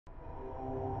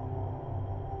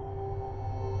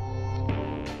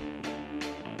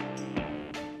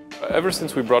Ever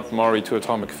since we brought Mari to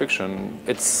Atomic Fiction,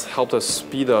 it's helped us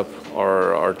speed up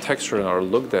our texture and our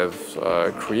look dev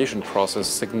creation process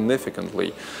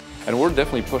significantly. And we're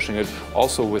definitely pushing it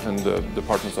also within the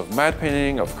departments of matte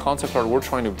painting, of concept art. We're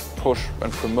trying to push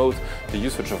and promote the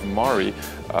usage of Mari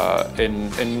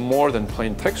in more than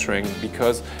plain texturing,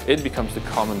 because it becomes the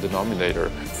common denominator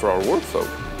for our workflow.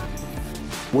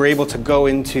 We're able to go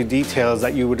into details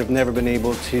that you would have never been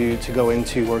able to go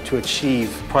into or to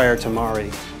achieve prior to Mari.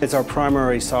 It's our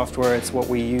primary software, it's what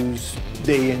we use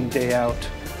day in, day out.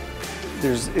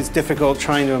 It's difficult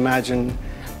trying to imagine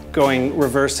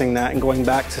reversing that and going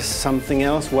back to something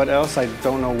else. What else? I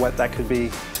don't know what that could be.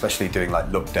 Especially doing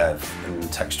like look dev and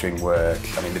texturing work.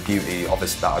 I mean, the beauty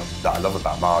obviously that I love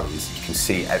about Mari is you can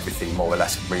see everything more or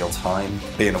less in real time.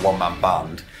 Being a one-man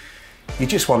band, you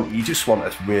just want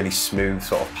a really smooth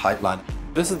sort of pipeline.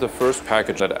 This is the first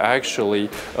package that actually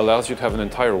allows you to have an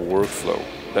entire workflow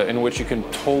in which you can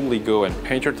totally go and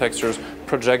paint your textures,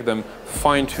 project them,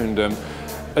 fine-tune them,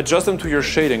 adjust them to your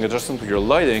shading, adjust them to your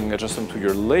lighting, adjust them to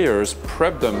your layers,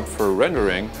 prep them for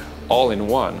rendering, all in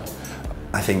one.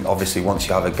 I think obviously once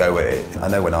you have a go at it, I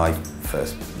know when I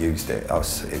first used it, it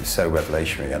was so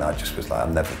revolutionary, and I just was like,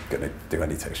 I'm never going to do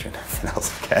any texturing, anything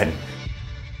else again.